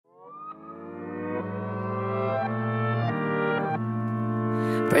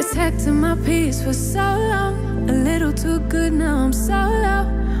Protecting my peace for so long, a little too good, now I'm solo.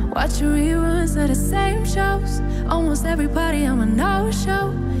 Watching reruns of the same shows. Almost every party I'm a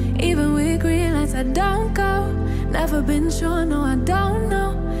no-show. Even with green lights I don't go. Never been sure, no I don't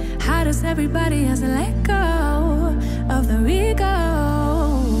know. How does everybody else let go of their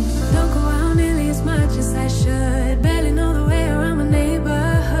ego? Don't go out nearly as much as I should. Barely know the way around my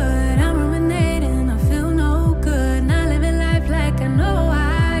neighborhood. I'm ruminating, I feel no good. Not living life like I know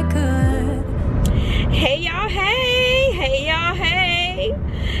I could. Hey y'all, hey y'all, hey.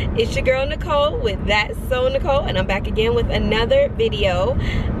 It's your girl Nicole with That's So Nicole, and I'm back again with another video.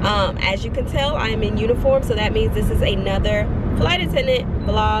 As you can tell, I am in uniform, so that means this is another flight attendant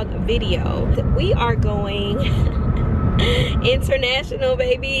vlog video. We are going international,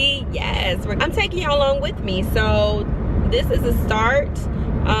 baby. Yes, I'm taking y'all along with me. So this is the start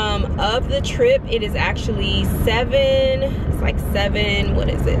of the trip. It is actually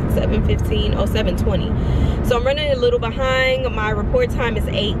 7:15, oh 7:20. So I'm running a little behind. My report time is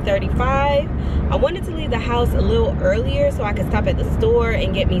 8:35. I wanted to leave the house a little earlier so I could stop at the store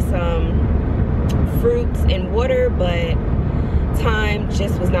and get me some fruits and water, but time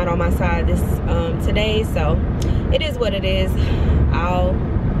just was not on my side today, so it is what it is. I'll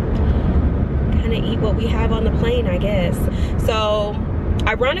kind of eat what we have on the plane, I guess. So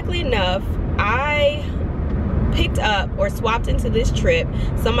ironically enough, I picked up or swapped into this trip.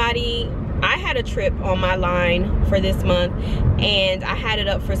 I had a trip on my line for this month and I had it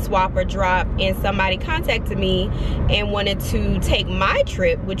up for swap or drop, and somebody contacted me and wanted to take my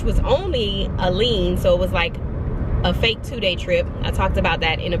trip, which was only a lean, so it was like a fake 2-day trip. I talked about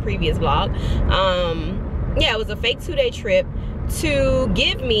that in a previous vlog. Yeah, it was a fake 2-day trip to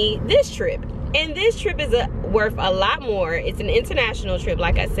give me this trip. And this trip is worth a lot more. It's an international trip,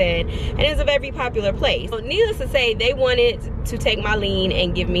 like I said, and it's a very popular place. So needless to say, they wanted to take my lean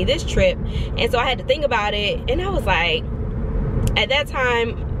and give me this trip. And so I had to think about it, and I was like, at that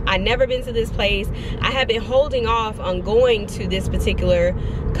time, I'd never been to this place. I had been holding off on going to this particular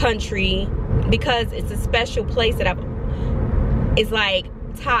country because it's a special place that it's like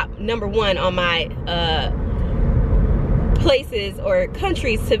top #1 on my places or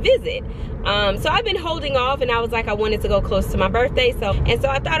countries to visit. So I've been holding off, and I was like, I wanted to go close to my birthday. So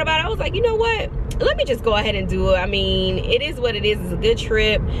I thought about it. I was like, you know what? Let me just go ahead and do it. I mean, it is what it is. It's a good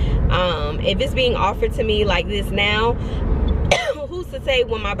trip. If it's being offered to me like this now, who's to say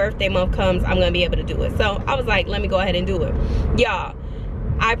when my birthday month comes, I'm gonna be able to do it? So I was like, let me go ahead and do it. Y'all,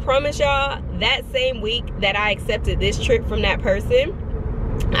 I promise y'all, that same week that I accepted this trip from that person,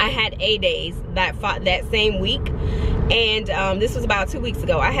 I had A days that same week. And this was about 2 weeks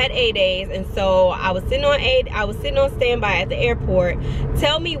ago. I had A days, and so I was sitting on standby at the airport.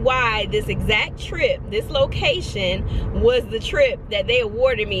 Tell me why this exact trip, this location, was the trip that they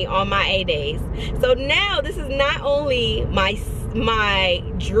awarded me on my A days. So now this is not only my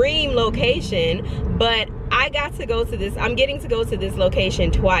dream location, but I got to go to this. I'm getting to go to this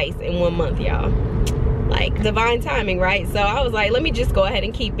location twice in 1 month, y'all. Like divine timing, right? So I was like, let me just go ahead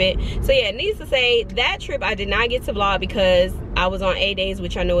and keep it. So yeah, needless to say, that trip I did not get to vlog because I was on A days,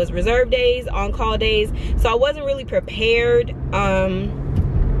 which I know is reserve days, on call days, so I wasn't really prepared.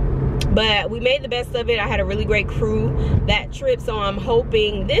 But we made the best of it. I had a really great crew that trip, so I'm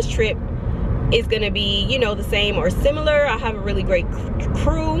hoping this trip is gonna be, you know, the same or similar. I have a really great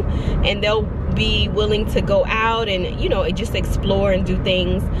crew, and they'll be willing to go out and, you know, just explore and do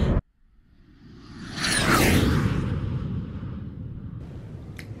things.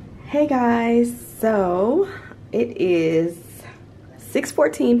 Hey guys, so it is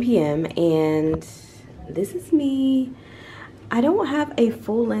 6:14 p.m. and this is me. I don't have a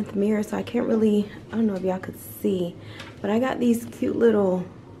full length mirror, so I can't really, I don't know if y'all could see, but I got these cute little,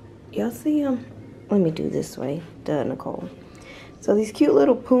 y'all see them? Let me do this way, duh, Nicole. So these cute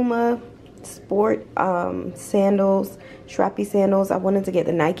little Puma sport sandals, strappy sandals. I wanted to get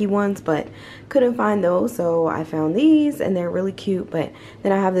the Nike ones, but couldn't find those, so I found these, and they're really cute. But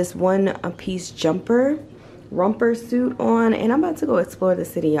then I have this one-piece romper suit on, and I'm about to go explore the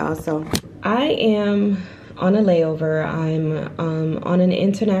city, y'all. So I am on a layover. I'm on an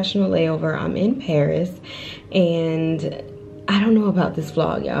international layover. I'm in Paris, and I don't know about this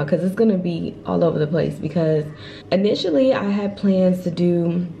vlog, y'all, because it's gonna be all over the place. Because initially I had plans to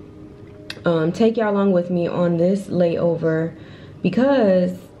do take y'all along with me on this layover,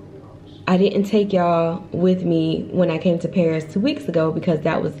 because I didn't take y'all with me when I came to Paris 2 weeks ago, because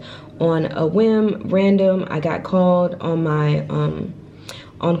that was on a whim, random. I got called on my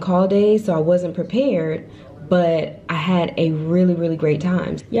on-call day, so I wasn't prepared, but I had a really, really great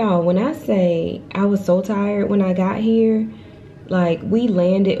time. Y'all, when I say I was so tired when I got here, like we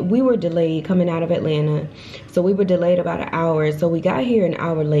were delayed coming out of Atlanta, so we were delayed about an hour. So we got here an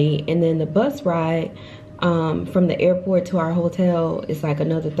hour late, and then the bus ride from the airport to our hotel is like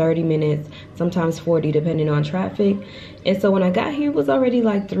another 30 minutes, sometimes 40 depending on traffic. And so when I got here, it was already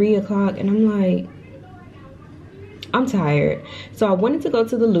like 3 o'clock, and I'm like, I'm tired. So I wanted to go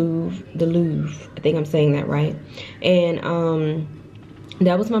to the Louvre, I think I'm saying that right. And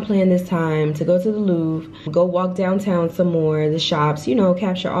that was my plan this time, to go to the Louvre, go walk downtown some more, the shops, you know,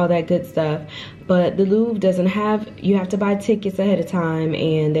 capture all that good stuff. But the Louvre doesn't have, you have to buy tickets ahead of time,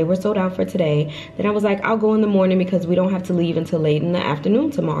 and they were sold out for today. Then I was like, I'll go in the morning because we don't have to leave until late in the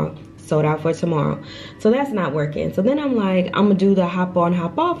afternoon tomorrow. Sold out for tomorrow. So that's not working. So then I'm like, I'm gonna do the hop on,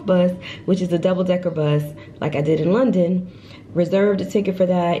 hop off bus, which is a double-decker bus like I did in London. Reserved a ticket for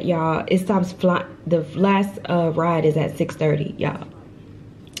that, y'all. It stops the last ride is at 6:30, y'all.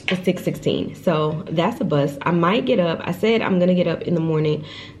 It's 6:16, so that's a bus. I might get up. I said I'm gonna get up in the morning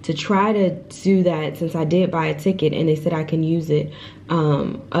to try to do that, since I did buy a ticket and they said I can use it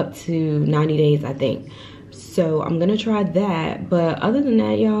up to 90 days, I think. So I'm gonna try that. But other than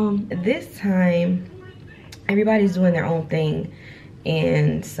that, y'all, this time everybody's doing their own thing,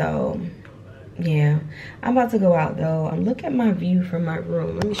 and so yeah, I'm about to go out though. Look at my view from my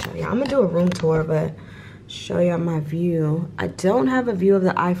room. Let me show you. I'm gonna do a room tour, but show y'all my view. I don't have a view of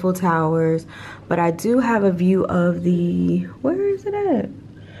the Eiffel Towers, but I do have a view of the, where is it at?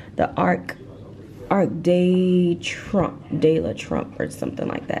 The Arc de la Trump or something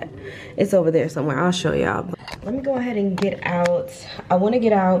like that. It's over there somewhere. I'll show y'all. Let me go ahead and get out. I want to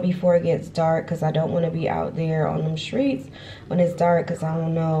get out before it gets dark, because I don't want to be out there on them streets when it's dark, because I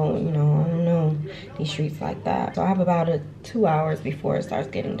don't know, you know, I don't know these streets like that. So I have about 2 hours before it starts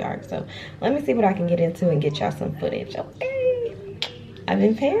getting dark. So let me see what I can get into and get y'all some footage. Okay, I'm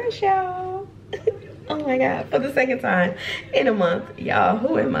in Paris, y'all. Oh my God, for the second time in a month. Y'all,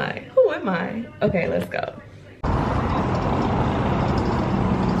 who am I? Who am I? Okay, let's go. All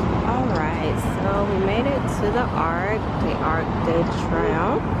right, so we made it to the Arc de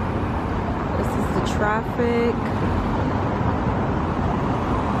Triomphe. This is the traffic.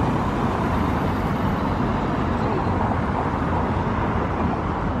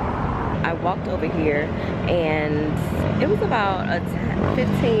 I walked over here, and it was about a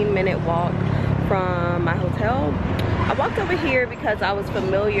 15-minute walk from my hotel. I walked over here because I was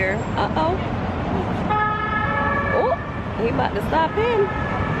familiar. Oh, he about to stop in.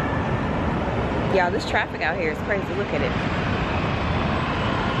 Y'all, this traffic out here is crazy. Look at it.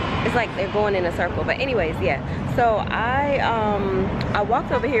 It's like they're going in a circle. But anyways, yeah. So I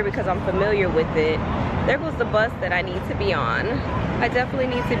walked over here because I'm familiar with it. There goes the bus that I need to be on. I definitely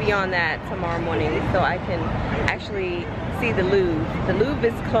need to be on that tomorrow morning so I can actually see the Louvre. The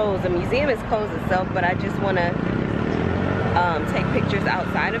Louvre is closed. The museum is closed itself, but I just want to take pictures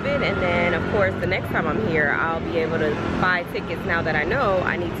outside of it. And then, of course, the next time I'm here, I'll be able to buy tickets now that I know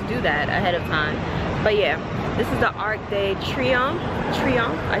I need to do that ahead of time. But yeah, this is the Arc de Triomphe,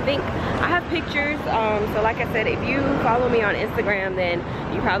 I think. I have pictures, so like I said, if you follow me on Instagram, then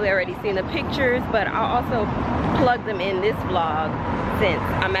you probably already seen the pictures, but I'll also plug them in this vlog since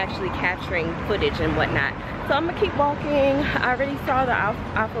I'm actually capturing footage and whatnot. So I'm gonna keep walking. I already saw the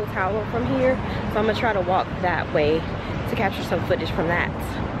Eiffel Tower from here, so I'm gonna try to walk that way to capture some footage from that.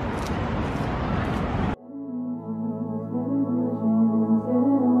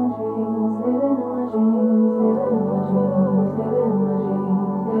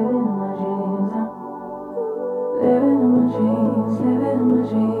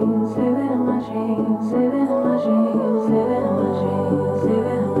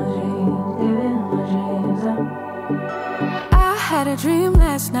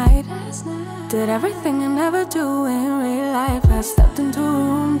 Did everything I never do in real life. I stepped into a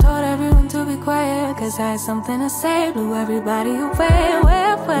room, told everyone to be quiet, cause I had something to say, blew everybody away.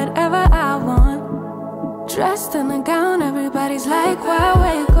 Wear whatever I want, dressed in a gown, everybody's like, why,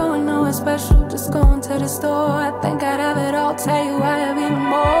 where you going, nowhere special, just going to the store. I think I'd have it all, tell you I have even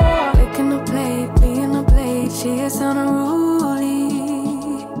more. Picking a plate, being a plate, she is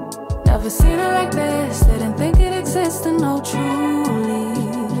unruly. Never seen her like this, didn't think it existed, no truly.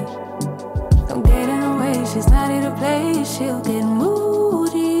 Don't get in her way, she's not here to play, she'll get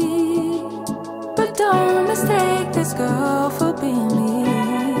moody. But don't mistake this girl for being me,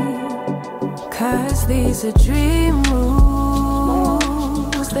 cause these are dream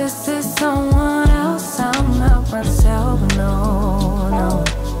rules. This is someone else, I'm not myself, no, no.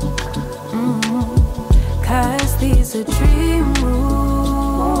 Cause these are dream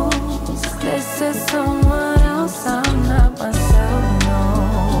rules. This is someone else, I'm not myself, no,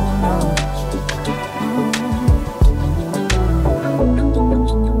 no.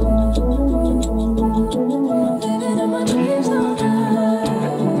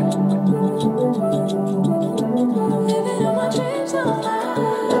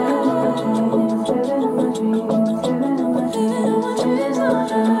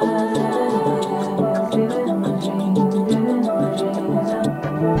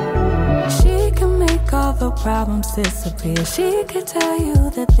 problems disappear. She could tell you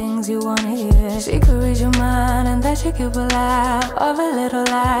the things you wanna hear. She could read your mind and that you could laugh of a little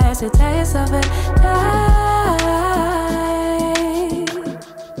lies to tell yourself at night.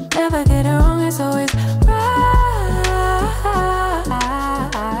 Never get it wrong, it's always right.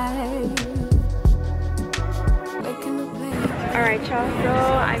 Making the play. All right, y'all, so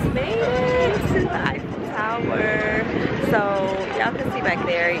I made it to the Eiffel Tower. So y'all can see back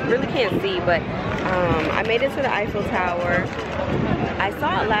there, you really can't see, but I made it to the Eiffel Tower. I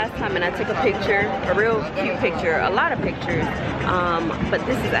saw it last time and I took a picture, a real cute picture, a lot of pictures, but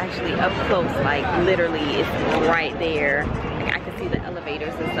this is actually up close, like literally it's right there. Like, I can see the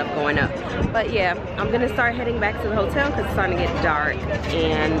elevators and stuff going up. But yeah, I'm gonna start heading back to the hotel because it's starting to get dark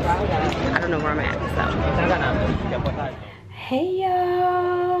and I don't know where I'm at, so. Hey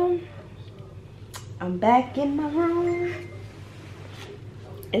y'all, I'm back in my room.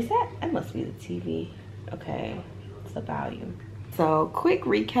 Is that must be the TV. Okay, it's the volume. So quick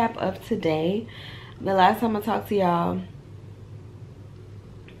recap of today. The last time I talked to y'all,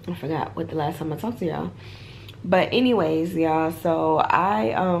 I forgot what the last time I talked to y'all. But anyways, y'all, so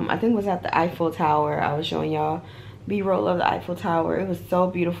I think it was at the Eiffel Tower. I was showing y'all B-roll of the Eiffel Tower. It was so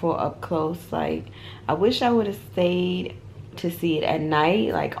beautiful up close. Like, I wish I would have stayed to see it at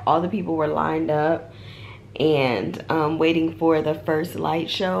night. Like, all the people were lined up and waiting for the first light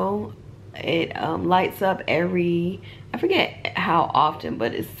show. It lights up every, I forget how often,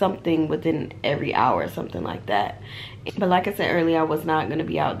 but it's something within every hour, something like that. But like I said earlier, I was not going to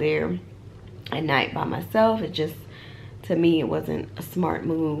be out there at night by myself. It just, to me, it wasn't a smart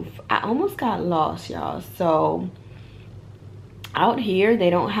move. I almost got lost, y'all. So out here, they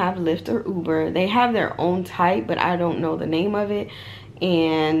don't have Lyft or Uber. They have their own type, but I don't know the name of it.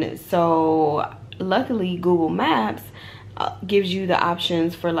 And so luckily, Google Maps gives you the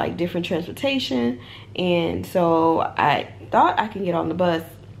options for like different transportation. And so I thought I could get on the bus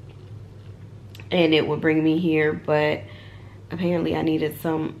and it would bring me here, but apparently I needed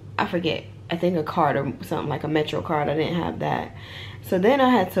some, I forget, I think a card or something, like a Metro card. I didn't have that. So then I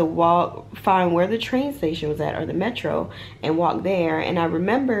had to find where the train station was at, or the Metro, and walk there. And I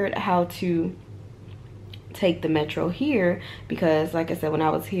remembered how to take the Metro here because, like I said, when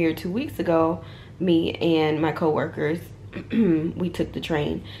I was here 2 weeks ago, me and my co-workers, we took the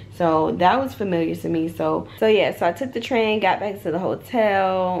train. So that was familiar to me. So yeah, so I took the train, got back to the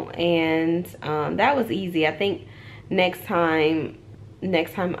hotel, and that was easy. I think next time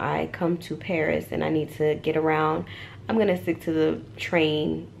I come to Paris and I need to get around, I'm gonna stick to the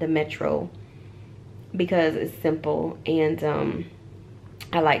train, the Metro, because it's simple and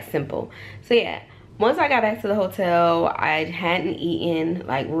I like simple. So yeah, once I got back to the hotel, I hadn't eaten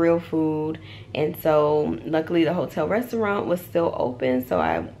like real food, and so luckily the hotel restaurant was still open. So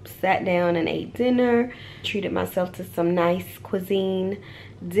I sat down and ate dinner, treated myself to some nice cuisine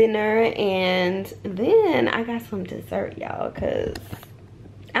dinner, and then I got some dessert, y'all, because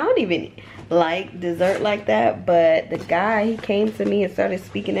I don't even like dessert like that. But the guy, he came to me and started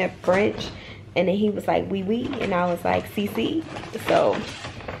speaking that French, and then he was like, oui, oui, and I was like, si, si. So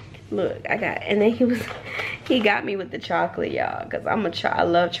look, and then he got me with the chocolate, y'all, because I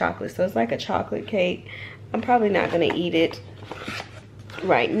love chocolate. So it's like a chocolate cake. I'm probably not gonna eat it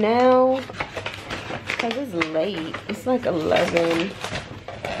right now because it's late. It's like 11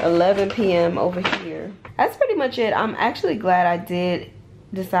 p.m. over here. That's pretty much it. I'm actually glad I did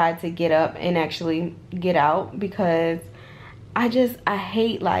decide to get up and actually get out, because I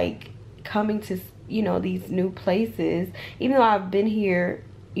hate like coming to, you know, these new places. Even though I've been here,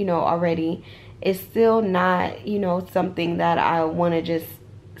 you know, already, it's still not, you know, something that I want to just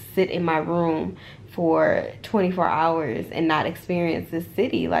sit in my room for 24 hours and not experience this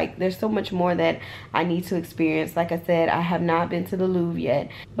city. Like, there's so much more that I need to experience. Like I said, I have not been to the Louvre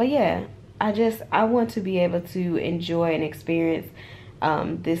yet, but yeah, I want to be able to enjoy and experience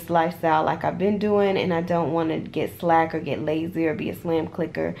this lifestyle like I've been doing, and I don't want to get slack or get lazy or be a slam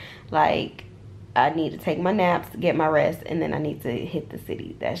clicker. Like, I need to take my naps, get my rest, and then I need to hit the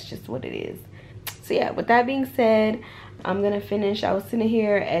city. That's just what it is. So yeah, with that being said, I'm gonna finish. I was sitting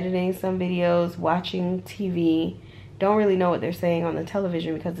here editing some videos, watching TV. Don't really know what they're saying on the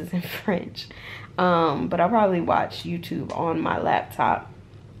television because it's in French. But I'll probably watch YouTube on my laptop.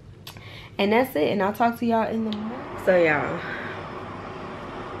 And that's it, and I'll talk to y'all in the morning. So y'all,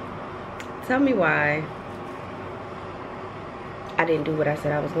 tell me why I didn't do what I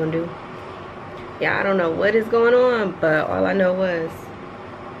said I was gonna do. Yeah, I don't know what is going on, but all I know was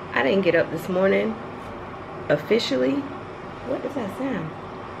I didn't get up this morning officially. What does that sound?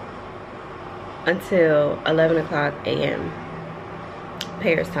 Until 11 o'clock a.m.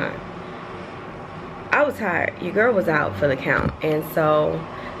 Paris time. I was tired. Your girl was out for the count, and so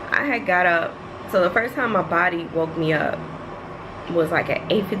I had got up. So the first time my body woke me up was like at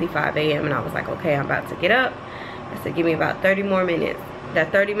 8:55 a.m. and I was like, okay, I'm about to get up. I said, give me about 30 more minutes.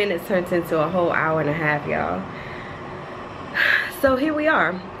 That 30 minutes turns into a whole hour and a half, y'all. So here we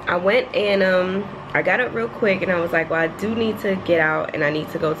are. I went and I got up real quick, and I was like, well, I do need to get out and I need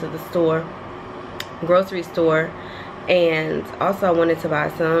to go to the store, grocery store, and also I wanted to buy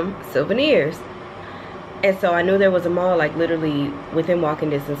some souvenirs. And so I knew there was a mall like literally within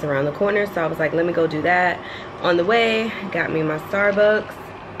walking distance around the corner, so I was like, let me go do that. On the way, got me my Starbucks,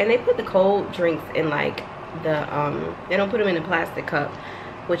 and they put the cold drinks in like the they don't put them in a plastic cup,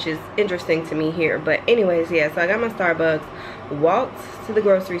 which is interesting to me here. But anyways, yeah, so I got my Starbucks, walked to the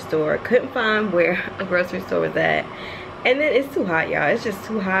grocery store, couldn't find where a grocery store was at, and then it's too hot, y'all. It's just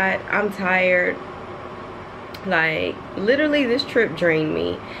too hot. I'm tired. Like literally this trip drained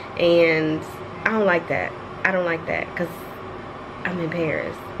me, and I don't like that. I don't like that because I'm in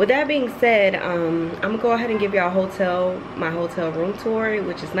Paris. With that being said, I'm gonna go ahead and give y'all my hotel room tour,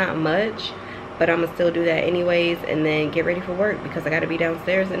 which is not much, but I'm gonna still do that anyways, and then get ready for work because I gotta be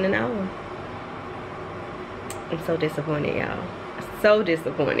downstairs in an hour. I'm so disappointed, y'all. So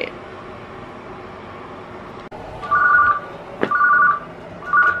disappointed.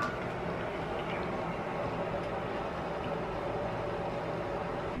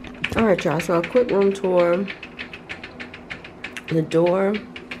 Alright, y'all, so a quick room tour. The door,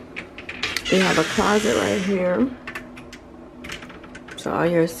 we have a closet right here, so all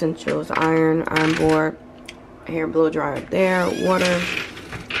your essentials: iron board, hair blow dryer up there, water,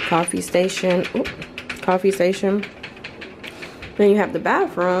 coffee station. Then you have the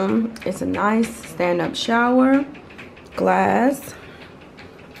bathroom. It's a nice stand-up shower, glass.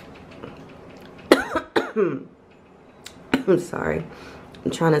 I'm sorry,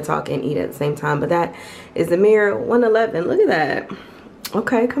 I'm trying to talk and eat at the same time. But that is the mirror. 111. Look at that.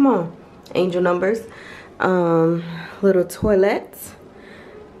 Okay, come on. Angel numbers. Little toilets.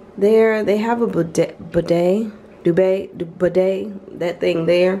 There, they have a bidet. That thing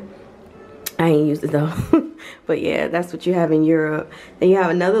there. I ain't used it though. But yeah, that's what you have in Europe. Then you have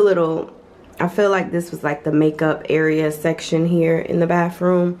another little, I feel like this was like the makeup area section here in the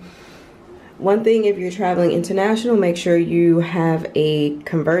bathroom. One thing, if you're traveling international, make sure you have a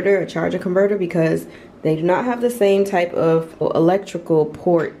converter, a charger converter, because they do not have the same type of electrical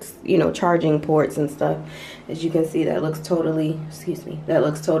ports, you know, charging ports and stuff. As you can see, that looks totally, that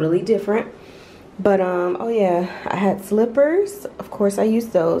looks totally different. But oh yeah, I had slippers. Of course, I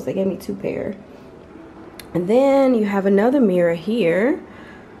used those. They gave me 2 pair. And then you have another mirror here.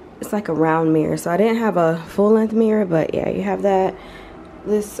 It's like a round mirror, so I didn't have a full-length mirror, but yeah, you have that.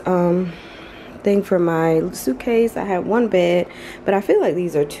 This thing for my suitcase. I had 1 bed, but I feel like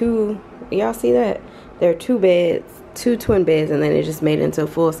these are 2. Y'all see that? There are 2 beds, 2 twin beds, and then it just made it into a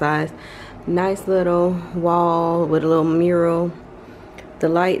full size. Nice little wall with a little mural. The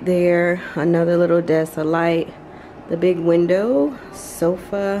light there, another little desk, a light, the big window,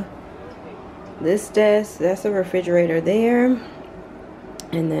 sofa, this desk, that's a refrigerator there,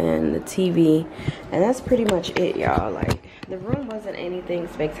 and then the TV, and that's pretty much it, y'all. Like, the room wasn't anything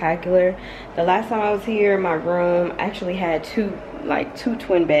spectacular. The last time I was here, my room actually had 2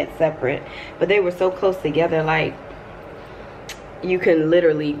 twin beds separate, but they were so close together, like you can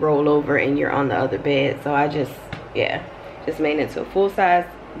literally roll over and you're on the other bed. So I just made it to a full size,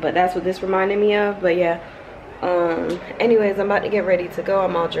 but that's what this reminded me of. But yeah, anyways, I'm about to get ready to go.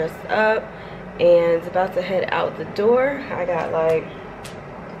 I'm all dressed up and about to head out the door. I got like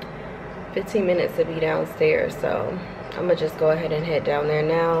 15 minutes to be downstairs, so I'm gonna just go ahead and head down there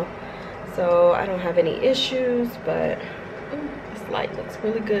now, so I don't have any issues. But this light looks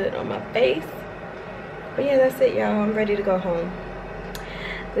really good on my face. But yeah, that's it, y'all. I'm ready to go home.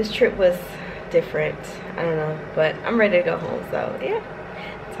 This trip was different, I don't know, but I'm ready to go home. So yeah,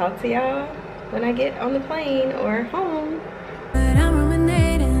 talk to y'all when I get on the plane or home.